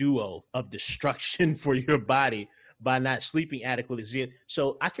dynamic duo of destruction for your body by not sleeping adequately.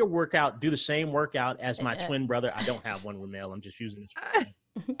 So I can do the same workout as my twin brother. I don't have one, Ramel. I'm just using this.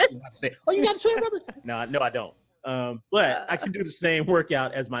 Not to say, oh, you got a twin brother? No, I don't. But I can do the same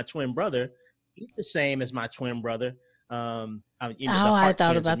workout as my twin brother, eat the same as my twin brother. I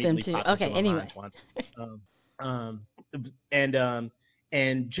thought about them too. Okay, anyway.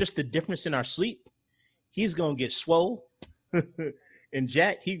 And just the difference in our sleep, he's gonna get swole. And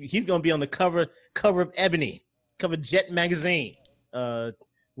Jack, he's gonna be on the cover of Ebony, cover of Jet magazine.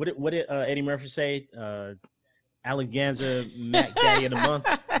 What did Eddie Murphy say? Alleganza Mac Daddy of the Month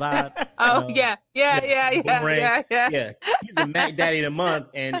vibe. Oh yeah. He's a Mac Daddy of the Month,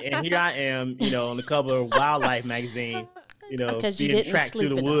 and here I am, on the cover of Wildlife magazine, being tracked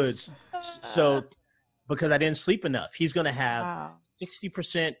through the woods. So because I didn't sleep enough, he's gonna have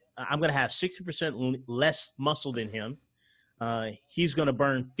 60%. I'm gonna have 60% less muscle than him. He's gonna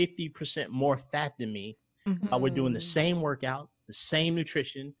burn 50% more fat than me. We're doing the same workout, the same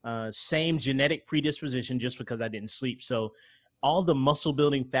nutrition, same genetic predisposition, just because I didn't sleep. So all the muscle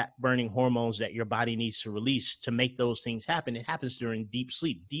building, fat burning hormones that your body needs to release to make those things happen, it happens during deep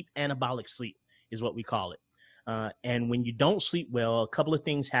sleep. Deep anabolic sleep is what we call it. And when you don't sleep well, a couple of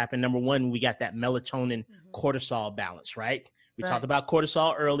things happen. Number one, we got that melatonin cortisol balance, right? We talked about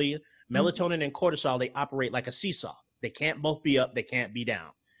cortisol earlier. Melatonin and cortisol, they operate like a seesaw. They can't both be up. They can't be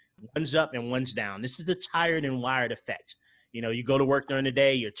down. One's up and one's down. This is the tired and wired effect. You go to work during the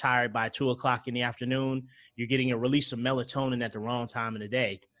day, you're tired by 2:00 in the afternoon, you're getting a release of melatonin at the wrong time of the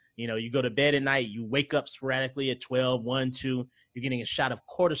day. You go to bed at night, you wake up sporadically at 12, 1, 2, you're getting a shot of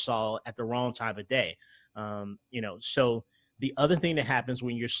cortisol at the wrong time of day. So the other thing that happens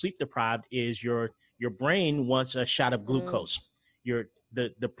when you're sleep deprived is your brain wants a shot of glucose.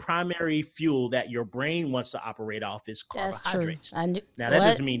 The primary fuel that your brain wants to operate off is carbohydrates. Now that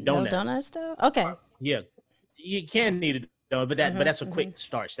doesn't mean donuts. No donuts though? Okay. Yeah. You can need a donut, but that's a quick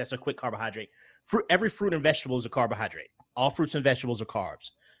starch. That's a quick carbohydrate. Every fruit and vegetable is a carbohydrate. All fruits and vegetables are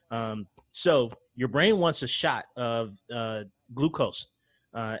carbs. So your brain wants a shot of glucose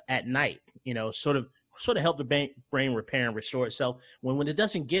at night, sort of help the brain repair and restore itself. When it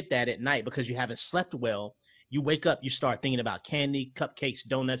doesn't get that at night because you haven't slept well, you wake up, you start thinking about candy, cupcakes,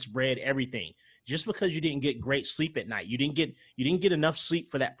 donuts, bread, everything. Just because you didn't get great sleep at night, you didn't get enough sleep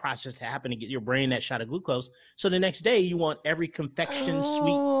for that process to happen to get your brain that shot of glucose. So the next day you want every confection,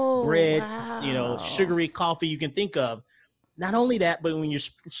 sweet bread, sugary coffee you can think of. Not only that, but when you're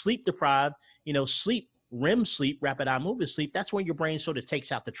sleep deprived, sleep, REM sleep, rapid eye movement sleep, that's when your brain sort of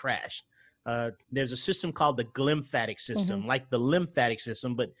takes out the trash. There's a system called the glymphatic system, like the lymphatic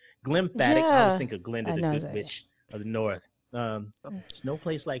system, but glymphatic, I always think of Glinda, the good witch of the North. There's no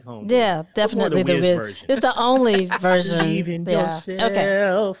place like home. Yeah, definitely the version. It's the only version. Believe in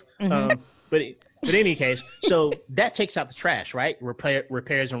yourself. Okay. But in any case, so that takes out the trash, right?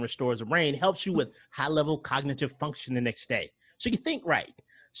 Repairs and restores the brain, helps you with high-level cognitive function the next day. So you think right.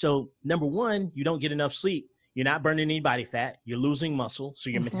 So number one, you don't get enough sleep. You're not burning any body fat. You're losing muscle. So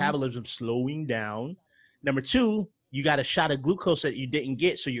your metabolism's slowing down. Number two, you got a shot of glucose that you didn't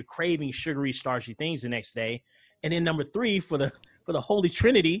get. So you're craving sugary, starchy things the next day. And then number three, for the Holy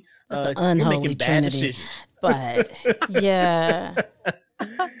Trinity, you're making bad decisions. But yeah.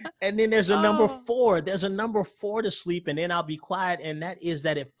 And then there's a number four. There's a number four to sleep. And then I'll be quiet. And that is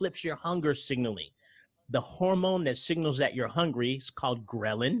that it flips your hunger signaling. The hormone that signals that you're hungry is called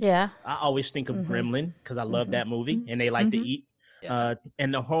ghrelin. Yeah. I always think of Gremlin because I love that movie and they like to eat. Yeah.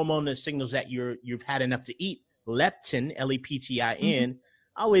 And the hormone that signals that you've had enough to eat, leptin, Leptin.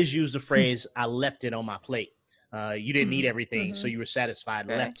 I always use the phrase, I leapt it on my plate. You didn't eat everything, so you were satisfied.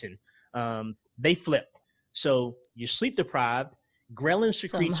 Okay. Leptin. They flip. So you're sleep deprived. Ghrelin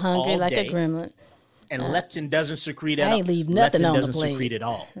secretes so I'm hungry all like day. A gremlin. And leptin doesn't secrete at all. I ain't leave nothing on the plate. Doesn't secrete at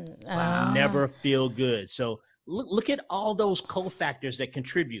all. Wow. Never feel good. So look at all those cofactors that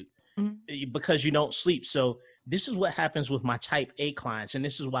contribute because you don't sleep. So this is what happens with my type A clients. And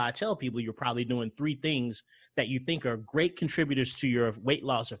this is why I tell people you're probably doing 3 things that you think are great contributors to your weight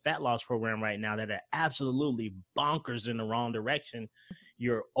loss or fat loss program right now that are absolutely bonkers in the wrong direction.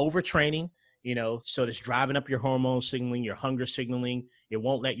 You're overtraining. So it's driving up your hormone signaling, your hunger signaling. It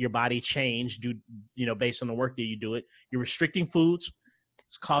won't let your body change based on the work that you do it. You're restricting foods.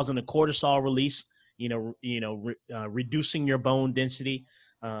 It's causing a cortisol release, reducing your bone density,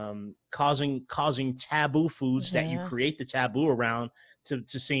 causing taboo foods that you create the taboo around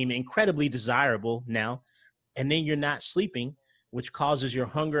to seem incredibly desirable now. And then you're not sleeping, which causes your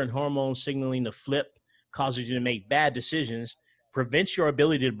hunger and hormone signaling to flip, causes you to make bad decisions. prevents your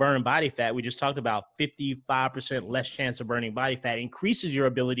ability to burn body fat. We just talked about 55% less chance of burning body fat, increases your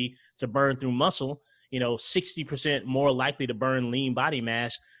ability to burn through muscle, 60% more likely to burn lean body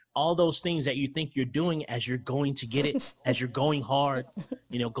mass. All those things that you think you're doing as you're going to get it, as you're going hard,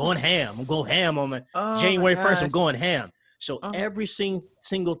 going ham. I'm going ham on January 1st. I'm going ham. So every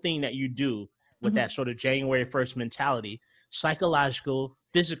single thing that you do with that sort of January 1st mentality, psychological,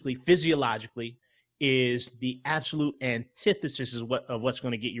 physically, physiologically, is the absolute antithesis of what's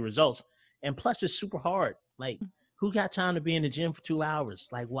going to get you results. And plus, it's super hard. Like, who got time to be in the gym for 2 hours?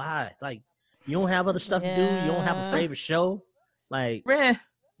 Like, why? Like, you don't have other stuff to do? You don't have a favorite show? Like,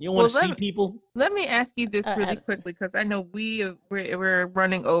 you don't want to see people? Let me ask you this really quickly, because I know we're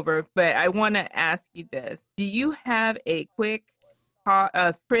running over, but I want to ask you this. Do you have a quick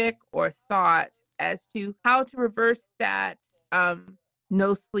trick or thought as to how to reverse that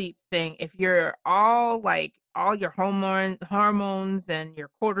no sleep thing? If you're all your hormones and your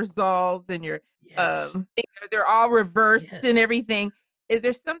cortisols and your they're all reversed and everything, is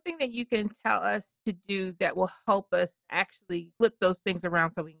there something that you can tell us to do that will help us actually flip those things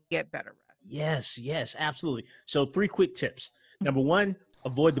around so we can get better rest? Yes, absolutely. So 3 quick tips. Number 1,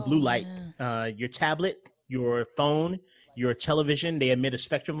 avoid the blue light. Your tablet, your phone, your television, they emit a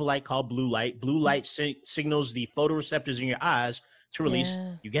spectrum of light called blue light. Blue light signals the photoreceptors in your eyes to release,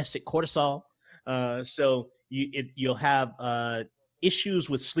 you guessed it, cortisol. So you'll have issues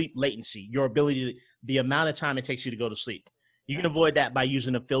with sleep latency, your ability the amount of time it takes you to go to sleep. You can avoid that by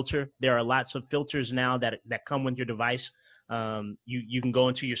using a filter. There are lots of filters now that come with your device. You can go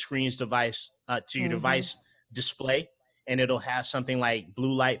into your screen's device, to your device display, and it'll have something like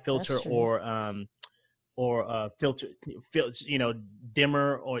blue light filter or filter,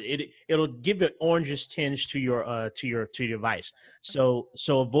 dimmer, or it'll give an orangish tinge to your device. So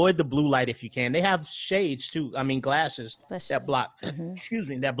avoid the blue light if you can. They have shades too. I mean, glasses that block,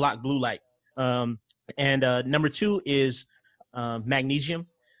 that block blue light. And number 2 is magnesium.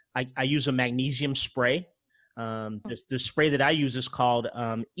 I use a magnesium spray. The spray that I use is called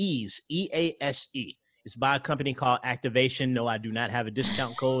EASE, EASE. It's by a company called Activation. No, I do not have a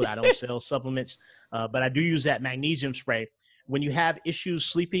discount code. I don't sell supplements, but I do use that magnesium spray. When you have issues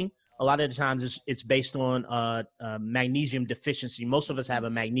sleeping, a lot of the times it's based on magnesium deficiency. Most of us have a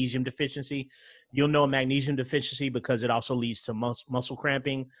magnesium deficiency. You'll know a magnesium deficiency because it also leads to muscle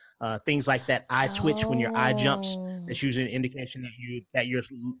cramping, things like that eye twitch when your eye jumps. That's usually an indication that you're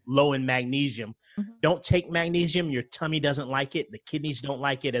low in magnesium. Don't take magnesium. Your tummy doesn't like it. The kidneys don't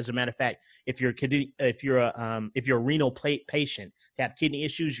like it. As a matter of fact, if you're a renal patient, have kidney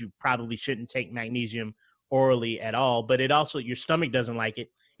issues, you probably shouldn't take magnesium orally at all. But your stomach doesn't like it.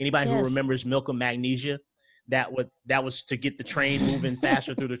 Anybody who remembers Milk of Magnesia, that was to get the train moving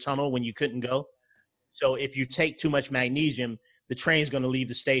faster through the tunnel when you couldn't go. So if you take too much magnesium, the train's going to leave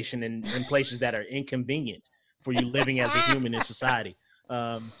the station in places that are inconvenient for you living as a human in society.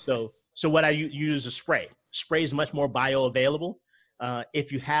 So what I use a spray. Spray is much more bioavailable.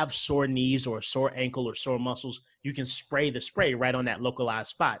 If you have sore knees or a sore ankle or sore muscles, you can spray the spray right on that localized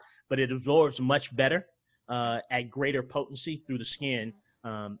spot, but it absorbs much better at greater potency through the skin.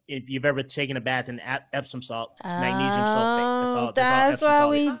 If you've ever taken a bath in Epsom salt, it's magnesium sulfate. That's why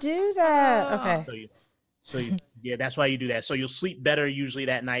we do that. Okay. That's why you do that. So you'll sleep better usually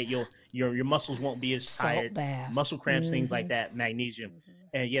that night. Your muscles won't be as tired. Muscle cramps, things like that. Magnesium,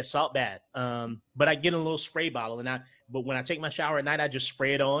 and salt bath. But I get a little spray bottle, but when I take my shower at night, I just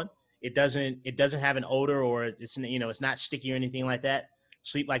spray it on. It doesn't have an odor, or it's not sticky or anything like that.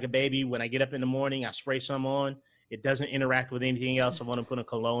 Sleep like a baby. When I get up in the morning, I spray some on. It doesn't interact with anything else. I want to put a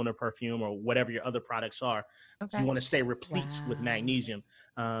cologne or perfume or whatever your other products are. So you want to stay replete with magnesium.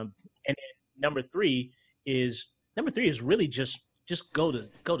 And then number three is really just go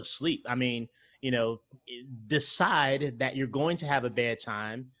to sleep. I mean, decide that you're going to have a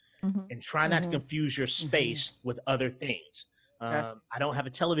bedtime and try not to confuse your space with other things. I don't have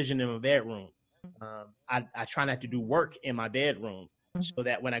a television in my bedroom. I try not to do work in my bedroom. So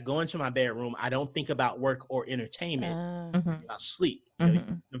that when I go into my bedroom, I don't think about work or entertainment, about sleep. You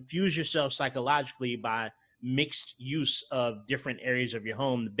confuse yourself psychologically by mixed use of different areas of your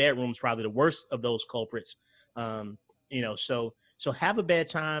home. The bedroom's probably the worst of those culprits. So have a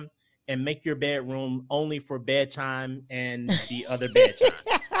bedtime and make your bedroom only for bedtime and the other bedtime.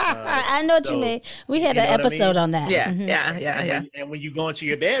 I know what you mean. We had an episode on that. Yeah. And when you go into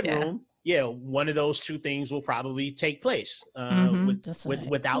your bedroom, one of those two things will probably take place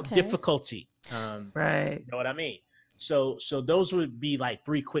without difficulty. Right. You know what I mean? So those would be like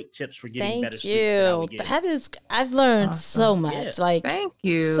 3 quick tips for getting better sleep. Thank you. I've learned so much. Yeah. Like, thank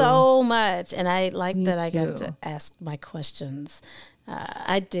you so much, and I like that I got to ask my questions.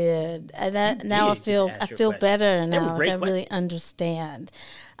 I did, and now I feel better now. I really understand.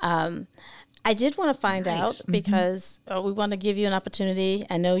 I did want to find out because we want to give you an opportunity.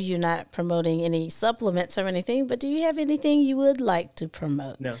 I know you're not promoting any supplements or anything, but do you have anything you would like to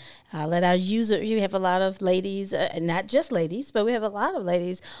promote? No. Let our users, you have a lot of ladies, not just ladies, but we have a lot of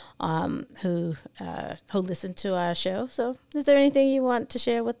ladies who listen to our show. So is there anything you want to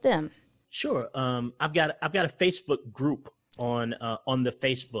share with them? Sure. I've got a Facebook group on the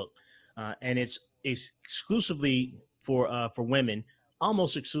Facebook, and it's exclusively for women.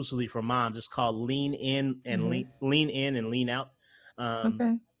 Almost exclusively for moms. It's called Lean In and Lean In and Lean Out.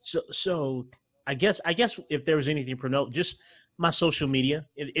 Okay. So I guess if there was anything to promote, just my social media.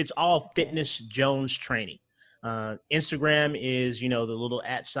 It's all Fitness Jones Training. Instagram is the little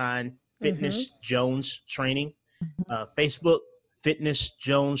 @, Fitness Jones Training. Facebook, Fitness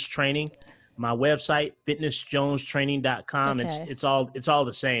Jones Training. My website, fitnessjonestraining.com. Okay. It's all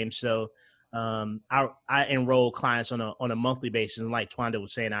the same. So. I enroll clients on a monthly basis, and like Twanda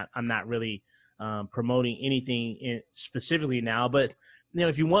was saying, I'm not really promoting anything specifically now. But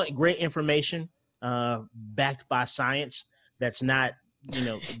if you want great information backed by science, that's not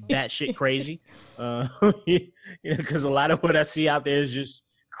batshit crazy, because a lot of what I see out there is just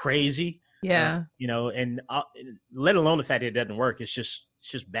crazy. Yeah. And let alone the fact that it doesn't work, it's just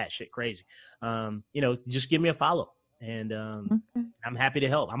batshit crazy. Just give me a follow. And I'm happy to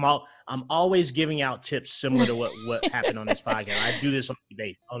help. I'm always giving out tips similar to what happened on this podcast. I do this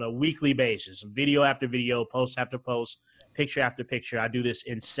on a weekly basis, video after video, post after post, picture after picture. I do this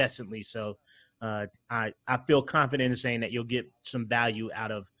incessantly. So I feel confident in saying that you'll get some value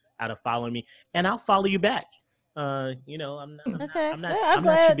out of following me, and I'll follow you back. I'm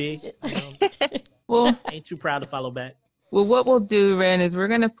not too big. Well, I ain't too proud to follow back. Well, what we'll do, Ren, is we're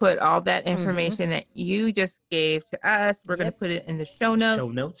going to put all that information that you just gave to us. We're going to put it in the show notes. Show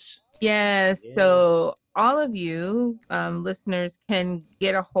notes? Yes. Yeah. So all of you listeners can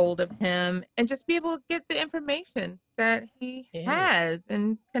get a hold of him and just be able to get the information that he has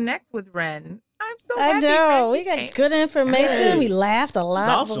and connect with Ren. I'm so happy. I know. We got good information. We laughed a lot.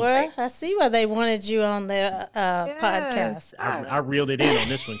 Awesome. I see why they wanted you on their podcast. I reeled it in on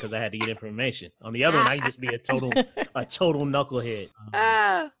this one because I had to get information. On the other one, I can just be a total knucklehead.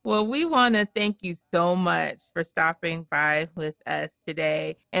 Well, we want to thank you so much for stopping by with us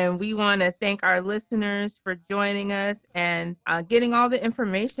today. And we want to thank our listeners for joining us and getting all the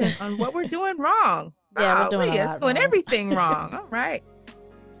information on what we're doing wrong. Yeah, we're doing everything wrong. All right.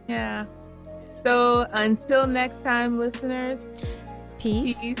 Yeah. So until next time, listeners,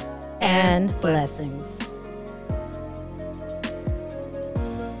 peace and blessings.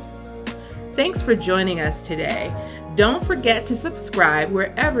 Thanks for joining us today. Don't forget to subscribe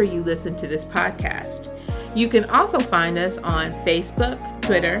wherever you listen to this podcast. You can also find us on Facebook,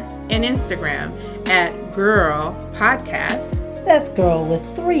 Twitter, and Instagram at Girl Podcast. That's girl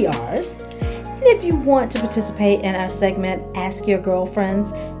with 3 R's. And if you want to participate in our segment, Ask Your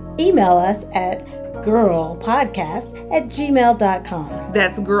Girlfriends, email us at girlpodcast@gmail.com.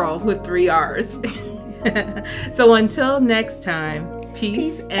 That's girl with 3 R's. So until next time,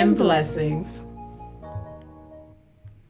 peace and blessings.